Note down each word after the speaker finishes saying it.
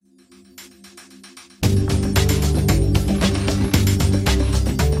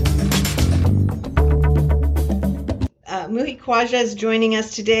Muhi Khwaja is joining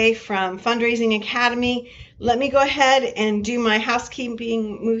us today from Fundraising Academy. Let me go ahead and do my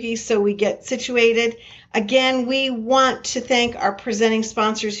housekeeping, Muhi, so we get situated. Again, we want to thank our presenting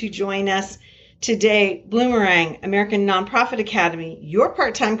sponsors who join us today. Bloomerang, American Nonprofit Academy, your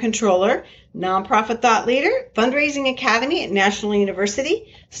part-time controller, nonprofit thought leader, Fundraising Academy at National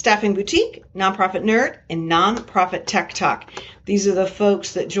University, Staffing Boutique, Nonprofit Nerd, and Nonprofit Tech Talk. These are the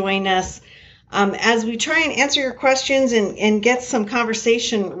folks that join us as we try and answer your questions and get some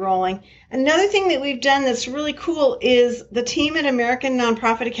conversation rolling. Another thing that we've done that's really cool is the team at American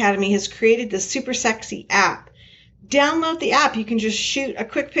Nonprofit Academy has created this super sexy app. Download the app. You can just shoot a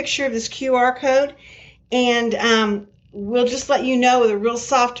quick picture of this QR code, and we'll just let you know with a real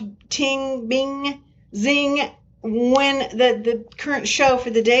soft ting, bing, zing when the current show for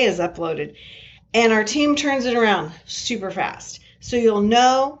the day is uploaded. And our team turns it around super fast. So you'll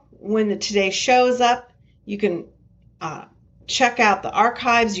know when today's show is up. You can check out the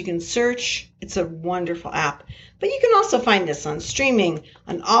archives. You can search. It's a wonderful app. But you can also find this on streaming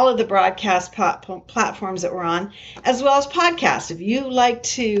on all of the broadcast platforms that we're on, as well as podcasts. If you like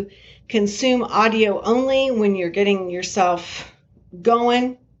to consume audio only when you're getting yourself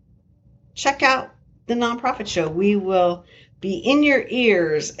going, check out the Nonprofit Show. We will be in your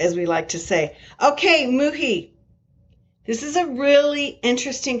ears, as we like to say. Okay, Muhi, this is a really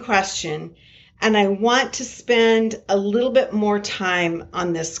interesting question, and I want to spend a little bit more time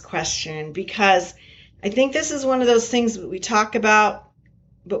on this question because I think this is one of those things that we talk about,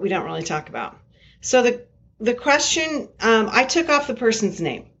 but we don't really talk about. So the question, I took off the person's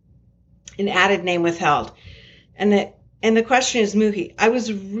name and added name withheld. And the question is, Muhi, I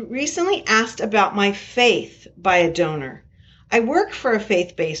was recently asked about my faith by a donor. I work for a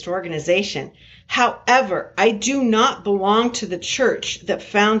faith-based organization. However, I do not belong to the church that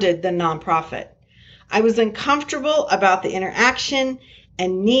founded the nonprofit. I was uncomfortable about the interaction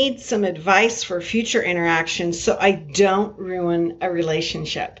and need some advice for future interactions so I don't ruin a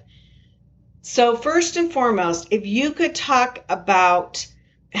relationship. So first and foremost, if you could talk about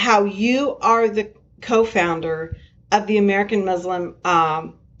how you are the co-founder of the American Muslim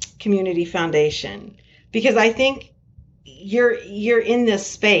Community Foundation, because I think you're in this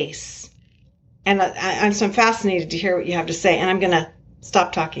space, and I'm fascinated to hear what you have to say, and I'm going to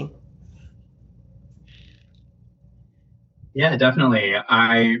stop talking. Yeah, definitely.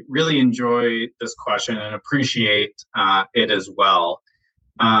 I really enjoy this question and appreciate it as well.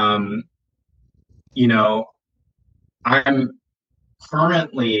 I'm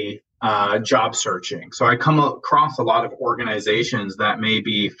currently job searching. So I come across a lot of organizations that may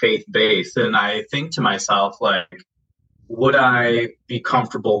be faith-based, and I think to myself, like, would I be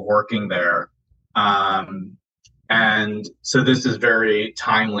comfortable working there? And so this is very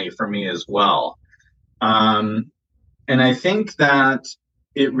timely for me as well. And I think that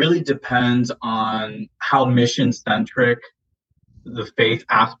it really depends on how mission-centric the faith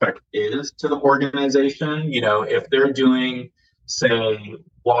aspect is to the organization. You know, if they're doing, say,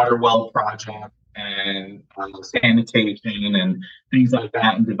 water well project and sanitation and things like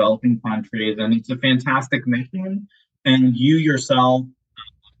that in developing countries, and it's a fantastic mission, and you yourself,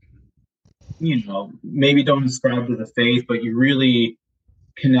 maybe don't subscribe to the faith, but you really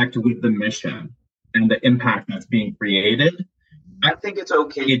connect with the mission and the impact that's being created, I think it's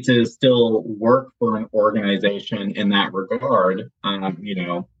okay to still work for an organization in that regard.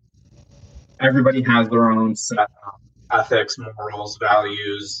 Everybody has their own set of ethics, morals,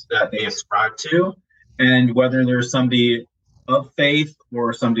 values that they ascribe to. And whether there's somebody of faith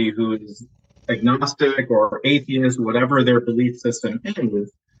or somebody who is agnostic or atheist, whatever their belief system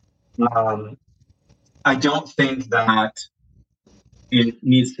is, I don't think that it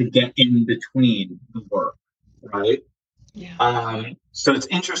needs to get in between the work, right? Yeah. So it's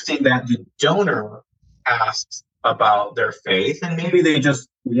interesting that the donor asks about their faith, and maybe they just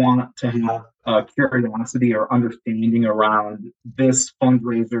want to have a curiosity or understanding around this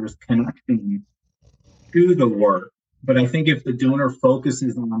fundraiser's connection to the work. But I think if the donor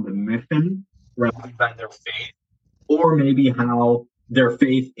focuses on the mission rather than their faith, or maybe how their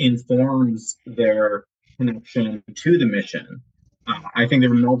faith informs their connection to the mission, I think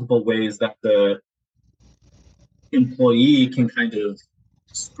there are multiple ways that the employee can kind of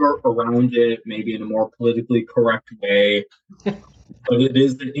skirt around it, maybe in a more politically correct way. But it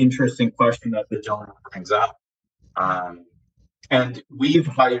is an interesting question that the donor brings up. And we've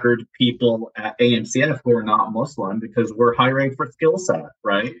hired people at ANCF who are not Muslim because we're hiring for skill set,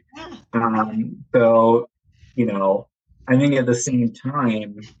 right? So, I think at the same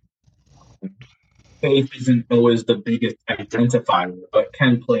time, faith isn't always the biggest identifier, but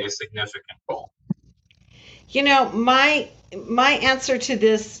can play a significant role. My answer to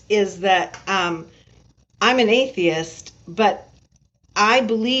this is that I'm an atheist, but I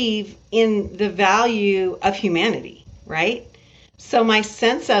believe in the value of humanity, right? So my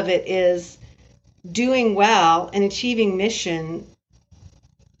sense of it is doing well and achieving mission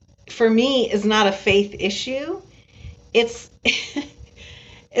for me is not a faith issue. It's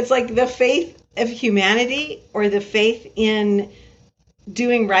it's like the faith of humanity or the faith in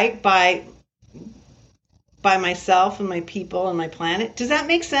doing right by myself and my people and my planet. Does that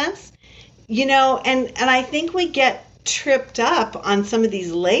make sense? And I think we get tripped up on some of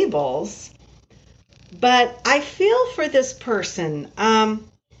these labels, but I feel for this person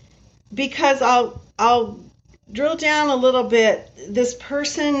because I'll drill down a little bit. This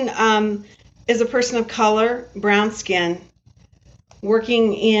person is a person of color, brown skin,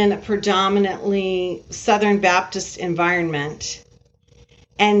 working in a predominantly Southern Baptist environment.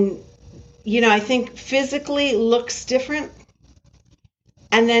 And, I think physically looks different.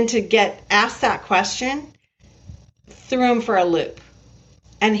 And then to get asked that question threw him for a loop.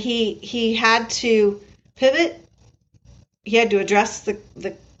 And he had to pivot. He had to address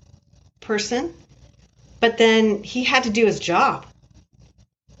the person, but then he had to do his job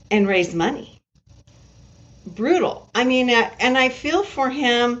and raise money. Brutal. I mean, and I feel for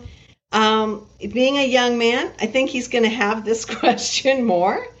him. Being a young man, I think he's going to have this question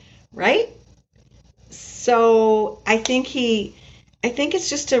more, right? So I think it's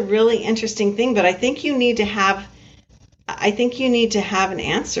just a really interesting thing, but I think you need to have an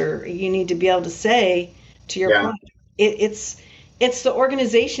answer. You need to be able to say, to your point, it's the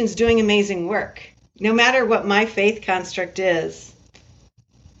organization's doing amazing work. No matter what my faith construct is,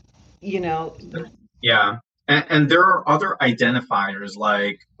 Yeah. And there are other identifiers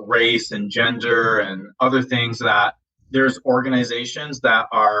like race and gender and other things that there's organizations that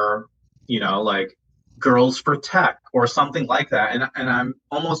are, like Girls for Tech or something like that. And I'm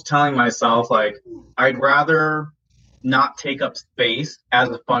almost telling myself, like, I'd rather not take up space as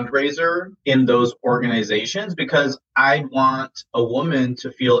a fundraiser in those organizations because I want a woman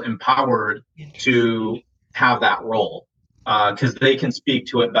to feel empowered to have that role because they can speak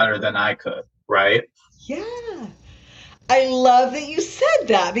to it better than I could, right? Yeah. I love that you said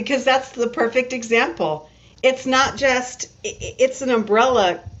that because that's the perfect example. It's not just, it's an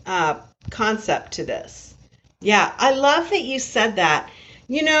umbrella concept to this. Yeah, I love that you said that.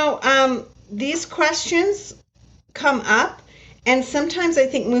 These questions come up, and sometimes I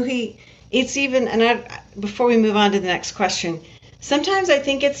think, Muhi, it's even, before we move on to the next question, sometimes I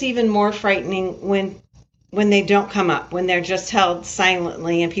think it's even more frightening when they don't come up, when they're just held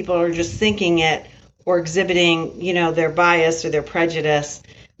silently and people are just thinking it or exhibiting, their bias or their prejudice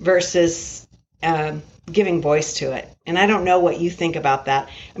versus giving voice to it. And I don't know what you think about that.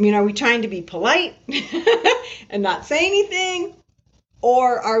 I mean, are we trying to be polite and not say anything,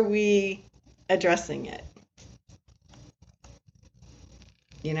 or are we addressing it?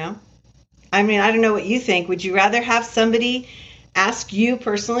 I mean, I don't know what you think. Would you rather have somebody ask you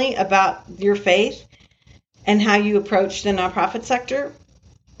personally about your faith and how you approach the nonprofit sector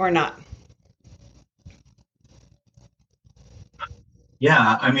or not?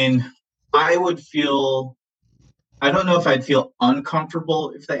 Yeah, I mean, I don't know if I'd feel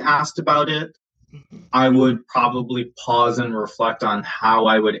uncomfortable if they asked about it. I would probably pause and reflect on how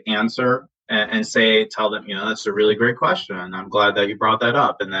I would answer and tell them, that's a really great question. I'm glad that you brought that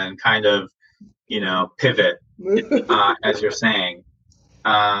up. And then kind of, pivot as you're saying.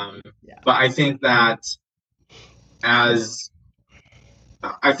 But I think that I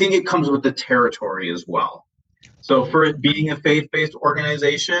think it comes with the territory as well. So for it being a faith-based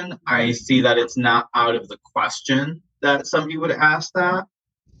organization, I see that it's not out of the question that somebody would ask that.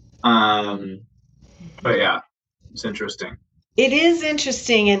 But yeah, it's interesting. It is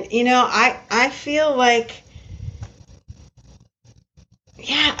interesting. And, I feel like,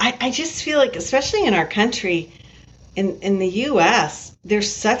 yeah, I just feel like, especially in our country, in the U.S.,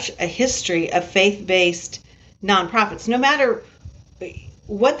 there's such a history of faith-based nonprofits. No matter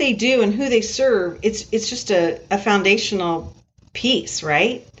what they do and who they serve, it's just a foundational piece,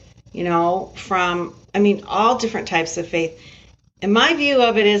 right? From, I mean, all different types of faith. And my view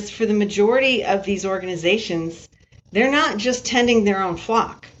of it is, for the majority of these organizations, they're not just tending their own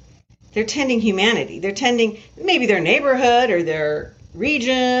flock. They're tending humanity. They're tending maybe their neighborhood or their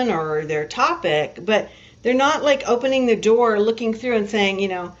region or their topic, but they're not like opening the door, looking through and saying,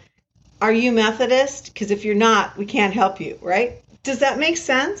 are you Methodist? Because if you're not, we can't help you, right? Does that make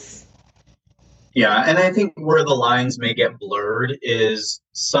sense? Yeah, and I think where the lines may get blurred is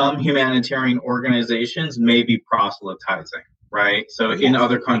some humanitarian organizations may be proselytizing. right? So in Yes.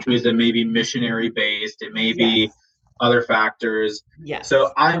 other countries, it may be missionary based, it may Yes. be other factors. So Yes.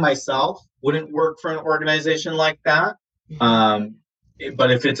 I myself wouldn't work for an organization like that. Mhm. Um,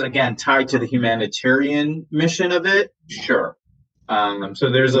 but if it's again tied to the humanitarian mission of it, sure. So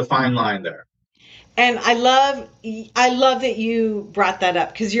there's a fine line there. And I love that you brought that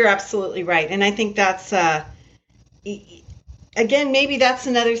up because you're absolutely right. And I think that's again, maybe that's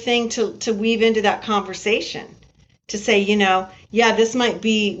another thing to weave into that conversation, to say, yeah, this might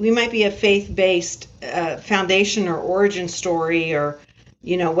be, we might be a faith-based foundation or origin story, or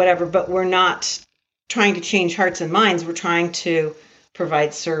whatever, but we're not trying to change hearts and minds. We're trying to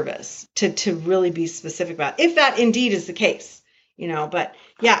provide service, to really be specific about it, if that indeed is the case. But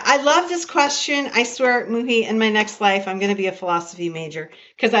yeah, I love this question. I swear, Muhi, in my next life I'm going to be a philosophy major,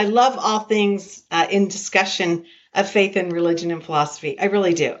 because I love all things in discussion of faith and religion and philosophy. I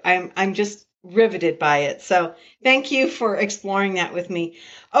really do. I'm just riveted by it. So thank you for exploring that with me.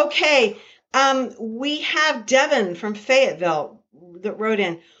 Okay, we have Devin from Fayetteville that wrote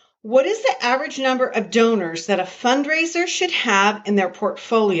in. What is the average number of donors that a fundraiser should have in their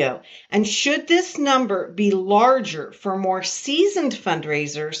portfolio? And should this number be larger for more seasoned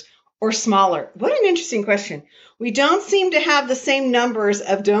fundraisers or smaller? What an interesting question. We don't seem to have the same numbers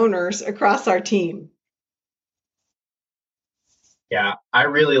of donors across our team. Yeah, I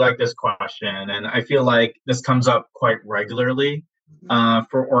really like this question, and I feel like this comes up quite regularly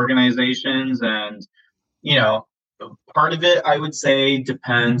for organizations. And you know, part of it, I would say,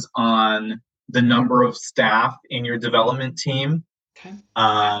 depends on the number of staff in your development team, Okay.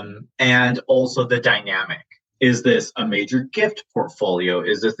 and also the dynamic. Is this a major gift portfolio?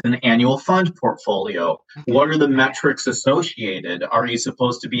 Is this an annual fund portfolio? Okay. What are the metrics associated? Are you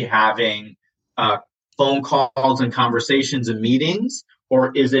supposed to be having uh, phone calls and conversations and meetings?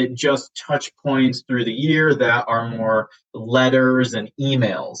 Or is it just touch points through the year that are more letters and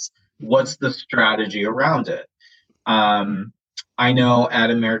emails? What's the strategy around it? Um, I know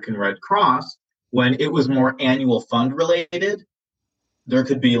at American Red Cross, when it was more annual fund related, there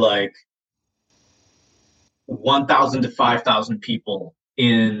could be like 1,000 to 5,000 people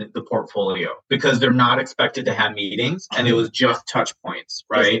in the portfolio because they're not expected to have meetings, and it was just touch points,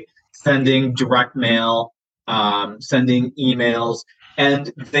 Yes. right? Sending direct mail, sending emails,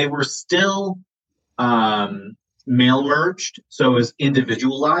 and they were still mail merged, so it was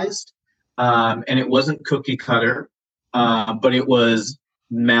individualized, and it wasn't cookie cutter, but it was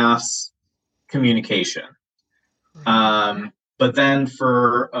mass communication. But then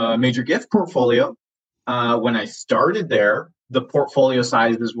for a major gift portfolio, when I started there, the portfolio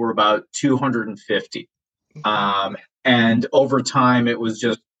sizes were about 250. And over time, it was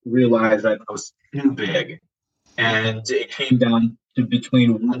just realized that it was too big. And it came down to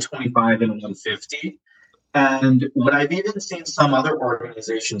between 125 and 150. And what I've even seen some other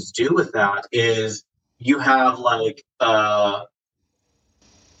organizations do with that is you have like a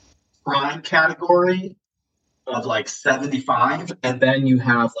prime category of like 75, and then you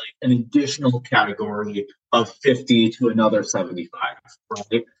have like an additional category of 50 to another 75,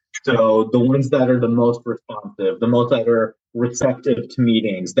 right? So the ones that are the most responsive, the most that are receptive to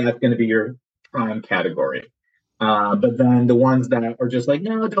meetings, that's going to be your prime category. But then the ones that are just like,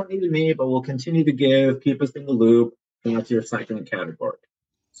 no, don't need me, but we'll continue to give, keep us in the loop, that's your second category.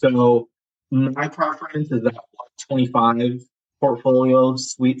 So my preference is that 125 portfolio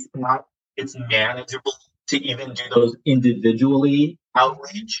sweet spot. It's manageable to even do those individually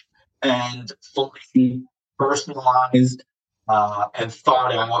outreach and fully personalized and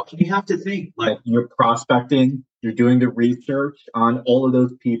thought out. You have to think like you're prospecting, you're doing the research on all of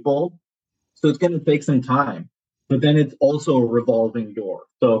those people. So it's going to take some time, but then it's also a revolving door.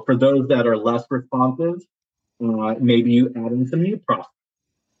 So for those that are less responsive, maybe you add in some new prospects.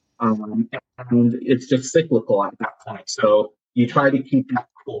 And it's just cyclical at that point. So you try to keep that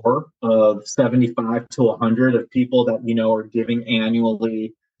core of 75 to 100 of people that you know are giving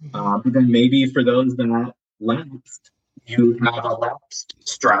annually. But then maybe for those that lapsed, you have a lapsed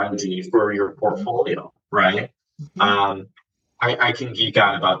strategy for your portfolio, right? Um, I can geek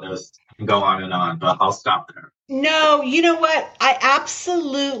out about this and go on, but I'll stop there. No, you know what? I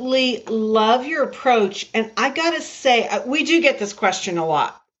absolutely love your approach. And I got to say, we do get this question a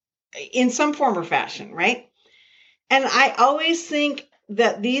lot in some form or fashion, right? And I always think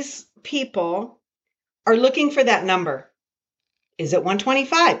that these people are looking for that number. Is it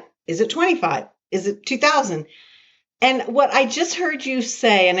 125? Is it 25? Is it 2000? And what I just heard you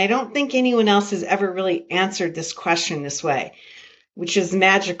say, and I don't think anyone else has ever really answered this question this way, which is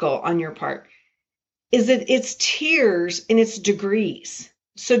magical on your part, is that it's tiers and it's degrees.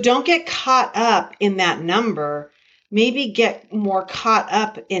 So don't get caught up in that number maybe get more caught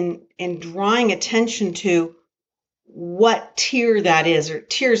up in drawing attention to what tier that is, or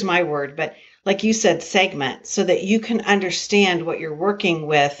tier's my word, but like you said, segment, so that you can understand what you're working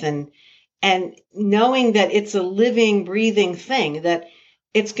with, and knowing that it's a living, breathing thing, that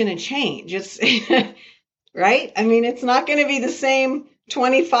it's going to change. It's right. I mean, it's not going to be the same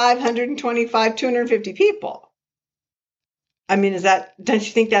 25, 125, 250 people. I mean, don't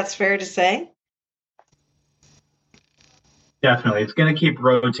you think that's fair to say? Definitely. It's going to keep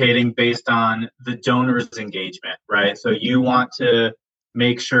rotating based on the donor's engagement, right? So you want to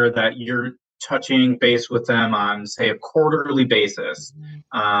make sure that you're touching base with them on, say, a quarterly basis.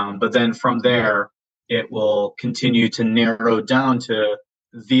 But then from there, it will continue to narrow down to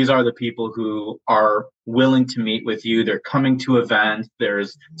these are the people who are willing to meet with you. They're coming to events.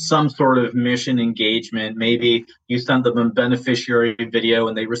 There's some sort of mission engagement. Maybe you sent them a beneficiary video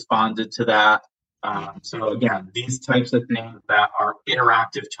and they responded to that. So again, these types of things that are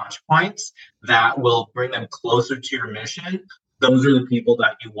interactive touch points that will bring them closer to your mission, those are the people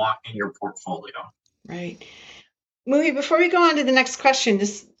that you want in your portfolio. Right. Muhi, before we go on to the next question,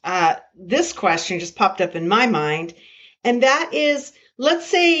 this question just popped up in my mind, and that is, let's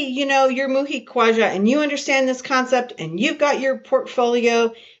say, you're Muhi Khwaja and you understand this concept and you've got your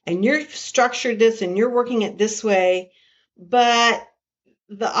portfolio and you're structured this and you're working it this way, but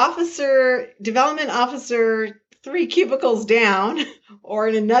the development officer 3 cubicles down or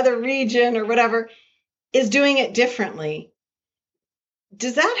in another region or whatever is doing it differently.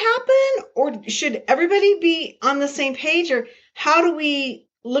 Does that happen, or should everybody be on the same page, or how do we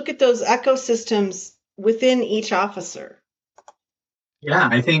look at those ecosystems within each officer? Yeah,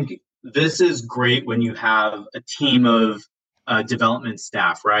 I think this is great when you have a team of development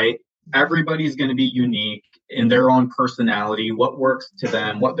staff, right? Everybody's going to be unique in their own personality, what works to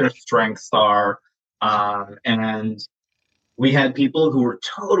them, what their strengths are. And we had people who were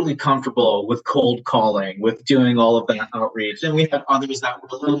totally comfortable with cold calling, with doing all of that outreach. And we had others that were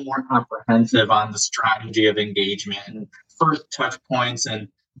a little more comprehensive on the strategy of engagement and first touch points and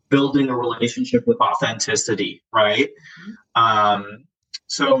building a relationship with authenticity, right?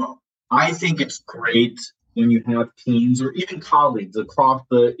 So I think it's great when you have teams or even colleagues across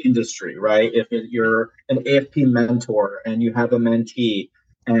the industry, right? If you're an AFP mentor and you have a mentee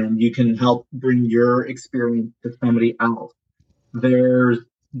and you can help bring your experience to somebody else, there's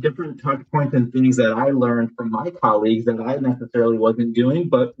different touch points and things that I learned from my colleagues that I necessarily wasn't doing,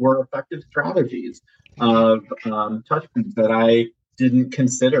 but were effective strategies of touch points that I didn't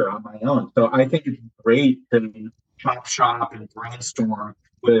consider on my own. So I think it's great to chop shop and brainstorm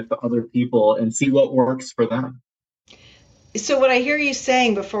with other people and see what works for them. So what I hear you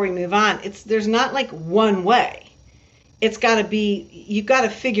saying before we move on, there's not like one way. It's got to be, you've got to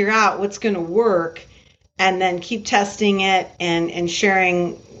figure out what's going to work and then keep testing it and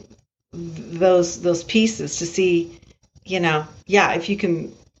sharing those pieces to see, if you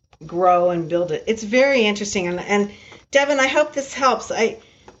can grow and build it. It's very interesting. And Devin, I hope this helps.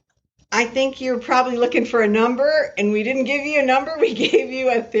 I think you're probably looking for a number, and we didn't give you a number. We gave you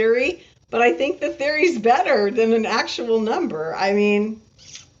a theory, but I think the theory's better than an actual number. I mean,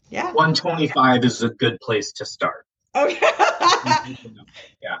 yeah. 125 is a good place to start. Okay.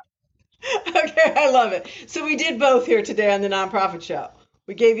 Yeah. Okay, I love it. So we did both here today on the Nonprofit Show.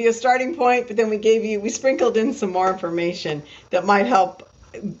 We gave you a starting point, but then we sprinkled in some more information that might help,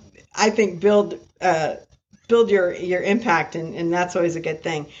 I think, build your impact, and that's always a good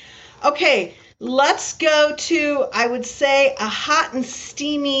thing. Okay, let's go to, I would say, a hot and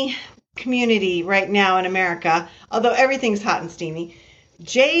steamy community right now in America, although everything's hot and steamy.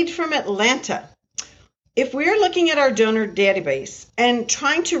 Jade from Atlanta. If we're looking at our donor database and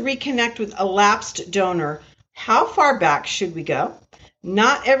trying to reconnect with a lapsed donor, how far back should we go?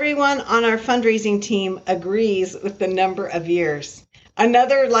 Not everyone on our fundraising team agrees with the number of years.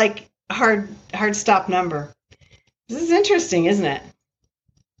 Another hard stop number. This is interesting, isn't it?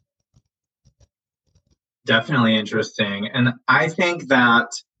 Definitely interesting. And I think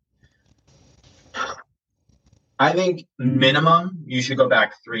minimum you should go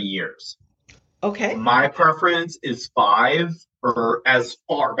back 3 years. Okay. My preference is 5, or as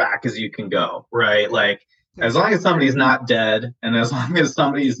far back as you can go, right? Like, as long as somebody's not dead and as long as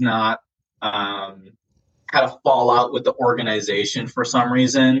somebody's not had a fallout with the organization for some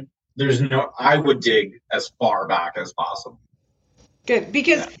reason, I would dig as far back as possible. Good.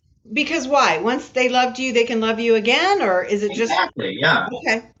 Because why? Once they loved you, they can love you again, or is it just exactly? Yeah.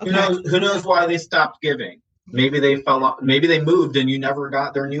 Okay. Who knows why they stopped giving? Maybe they fell off. Maybe they moved and you never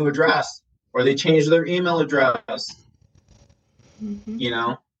got their new address, or they changed their email address.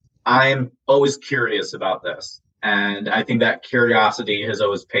 Mm-hmm. I'm always curious about this. And I think that curiosity has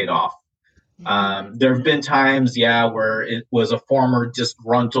always paid off. There have been times, yeah, where it was a former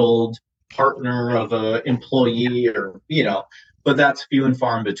disgruntled partner of an employee, or but that's few and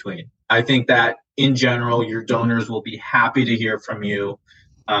far in between. I think that in general, your donors will be happy to hear from you.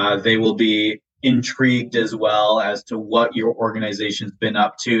 They will be intrigued as well as to what your organization's been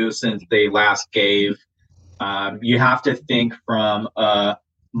up to since they last gave. You have to think from a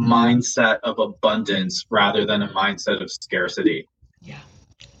mindset of abundance rather than a mindset of scarcity. Yeah.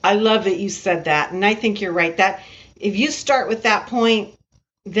 I love that you said that. And I think you're right. That if you start with that point,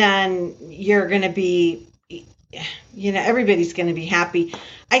 then you're going to be, everybody's going to be happy.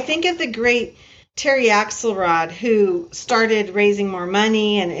 I think of the great Terry Axelrod, who started raising more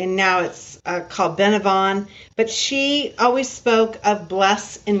money, and now it's called Benavon. But she always spoke of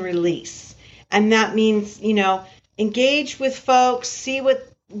bless and release. And that means, engage with folks, see what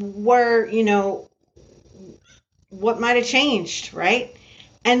might have changed, right?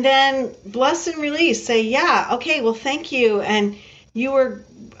 And then bless and release. Say, yeah, okay, well, thank you. And you were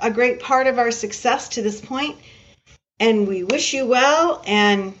a great part of our success to this point. And we wish you well.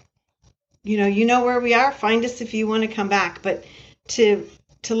 And, you know where we are. Find us if you want to come back. But to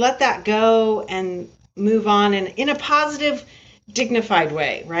let that go and move on in a positive, dignified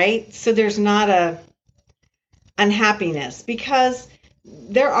way, right? So there's not a unhappiness, because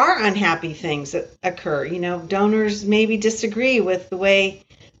there are unhappy things that occur. Donors maybe disagree with the way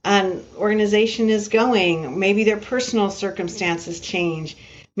an organization is going. Maybe their personal circumstances change.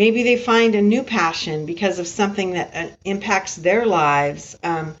 Maybe they find a new passion because of something that impacts their lives.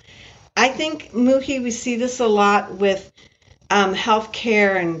 I think, Muhi, we see this a lot with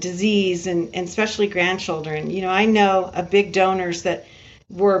healthcare and disease, and especially grandchildren. I know of big donors that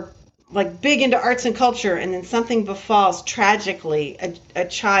were like big into arts and culture, and then something befalls tragically a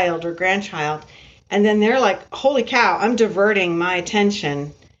child or grandchild, and then they're like, holy cow, I'm diverting my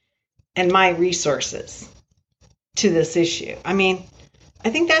attention and my resources to this issue. I mean, I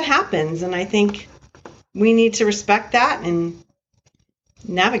think that happens, and I think we need to respect that and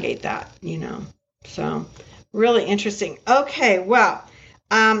navigate that, So really interesting. Okay, well,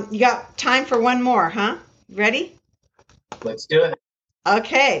 you got time for one more, huh? Ready? Let's do it.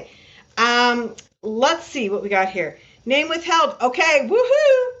 Okay. Let's see what we got here. Name withheld. Okay,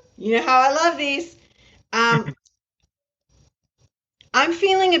 woohoo! You know how I love these. I'm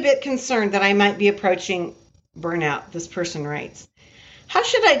feeling a bit concerned that I might be approaching burnout, this person writes. How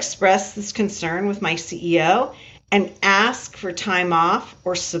should I express this concern with my CEO and ask for time off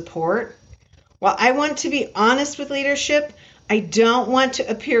or support? While I want to be honest with leadership, I don't want to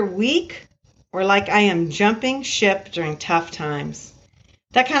appear weak or like I am jumping ship during tough times.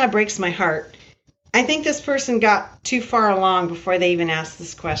 That kind of breaks my heart. I think this person got too far along before they even asked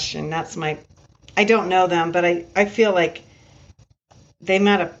this question. I don't know them, but I feel like they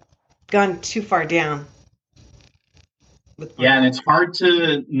might have gone too far down. Yeah, and it's hard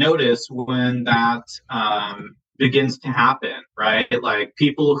to notice when that begins to happen, right? Like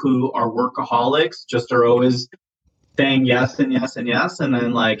people who are workaholics just are always saying yes and yes and yes, and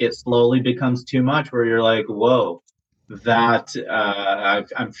then like it slowly becomes too much where you're like, whoa, that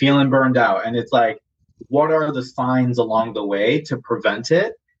I'm feeling burned out. And it's like, what are the signs along the way to prevent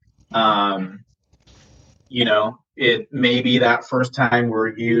it? It may be that first time where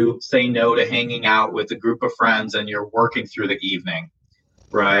you say no to hanging out with a group of friends and you're working through the evening,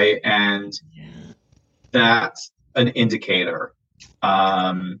 right? And that's an indicator.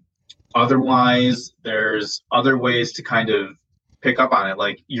 Otherwise, there's other ways to kind of pick up on it,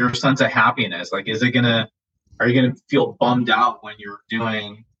 like your sense of happiness. Like, are you gonna feel bummed out when you're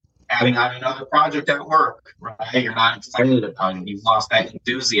adding on another project at work, right? You're not excited about it. You've lost that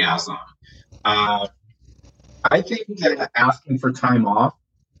enthusiasm. I think that asking for time off,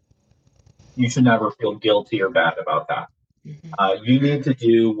 you should never feel guilty or bad about that. You need to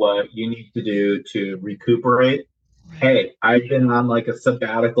do what you need to do to recuperate. Right. Hey, I've been on like a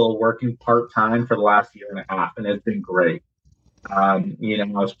sabbatical working part-time for the last year and a half, and it's been great. I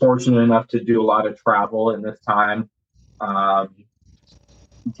was fortunate enough to do a lot of travel in this time. But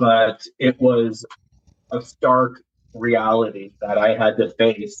it was a stark reality that I had to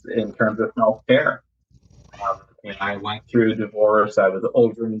face in terms of self-care. I went through a divorce. I was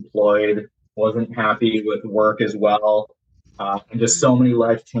overemployed, wasn't happy with work as well, and just so many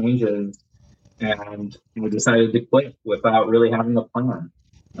life changes. And we decided to quit without really having a plan.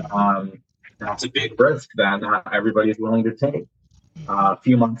 That's a big risk that not everybody's willing to take. A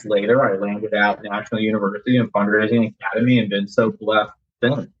few months later, I landed at National University and Fundraising Academy and been so blessed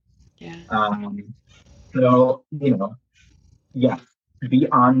since. Yeah. So, yeah, be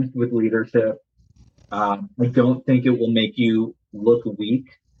honest with leadership. I don't think it will make you look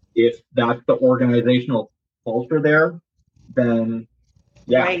weak. If that's the organizational culture there, then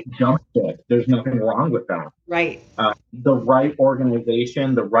yeah, Right. jump ship. There's nothing wrong with that. Right. The right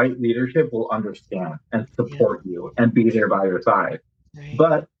organization, the right leadership will understand and Yeah. support you and be there by your side. Right.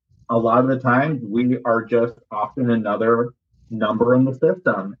 But a lot of the time, we are just often another number in the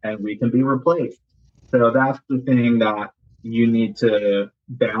system and we can be replaced. So that's the thing that you need to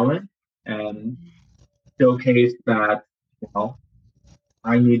balance and showcase that, you know,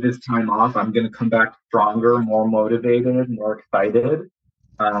 I need this time off. I'm going to come back stronger, more motivated, more excited,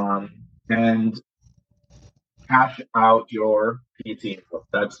 and cash out your PTO.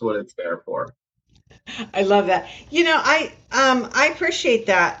 That's what it's there for. I love that. I appreciate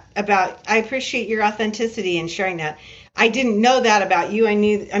that I appreciate your authenticity in sharing that. I didn't know that about you. I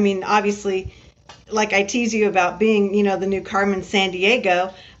mean, obviously, like I tease you about being, the new Carmen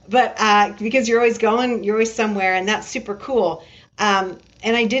Sandiego, but because you're always going, you're always somewhere, and that's super cool.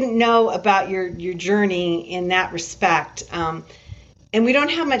 And I didn't know about your journey in that respect. And we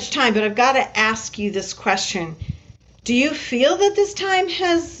don't have much time, but I've got to ask you this question. Do you feel that this time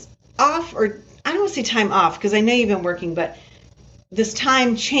has off, or I don't want to say time off because I know you've been working, but this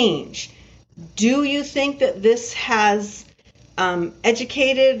time change? Do you think that this has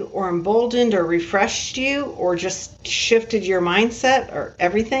educated or emboldened or refreshed you or just shifted your mindset or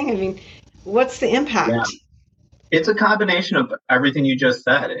everything? I mean, what's the impact? Yeah. It's a combination of everything you just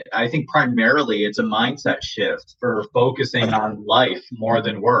said. I think primarily it's a mindset shift for focusing on life more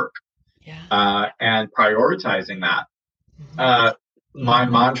than work, and prioritizing that. My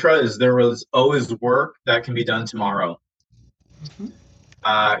mantra is there is always work that can be done tomorrow.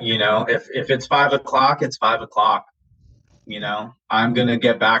 If it's 5 o'clock, it's 5 o'clock. I'm going to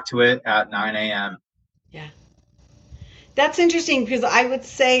get back to it at 9 a.m. Yeah. That's interesting because I would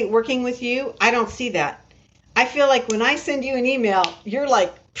say working with you, I don't see that. I feel like when I send you an email, you're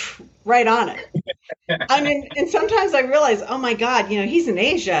like right on it. I mean, and sometimes I realize, oh my God, he's in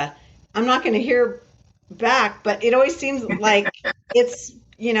Asia. I'm not going to hear back, but it always seems like it's,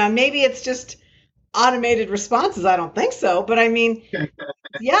 maybe it's just automated responses. I don't think so, but I mean,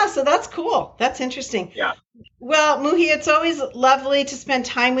 yeah, so that's cool. That's interesting. Yeah. Well, Muhi, it's always lovely to spend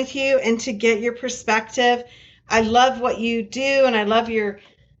time with you and to get your perspective. I love what you do, and I love your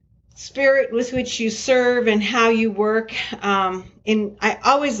spirit with which you serve and how you work. And I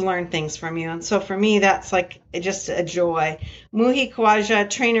always learn things from you. And so for me, that's like just a joy. Muhi Khawaja,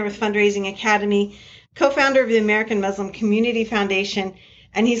 trainer with Fundraising Academy, co-founder of the American Muslim Community Foundation.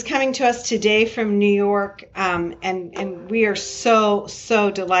 And he's coming to us today from New York. And we are so, so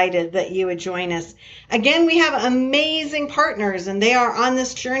delighted that you would join us. Again, we have amazing partners, and they are on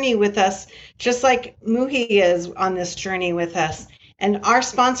this journey with us, just like Muhi is on this journey with us. And our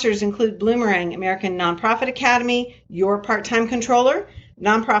sponsors include Bloomerang, American Nonprofit Academy, Your Part-Time Controller,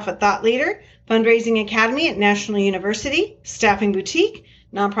 Nonprofit Thought Leader, Fundraising Academy at National University, Staffing Boutique,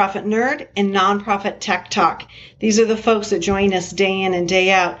 Nonprofit Nerd, and Nonprofit Tech Talk. These are the folks that join us day in and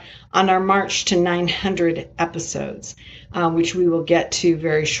day out on our march to 900 episodes, which we will get to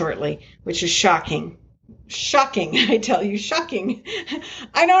very shortly, which is shocking. Shocking, I tell you, shocking.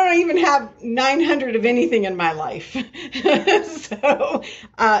 I don't even have 900 of anything in my life. So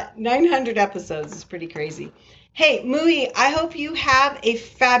 900 episodes is pretty crazy. Hey, Muhi, I hope you have a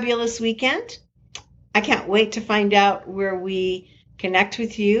fabulous weekend. I can't wait to find out where we connect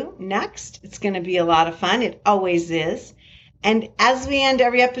with you next. It's going to be a lot of fun. It always is. And as we end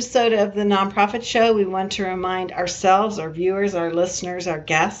every episode of the Nonprofit Show, we want to remind ourselves, our viewers, our listeners, our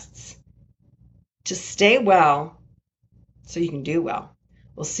guests, to stay well so you can do well.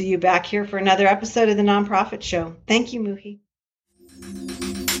 We'll see you back here for another episode of the Nonprofit Show. Thank you, Muhi.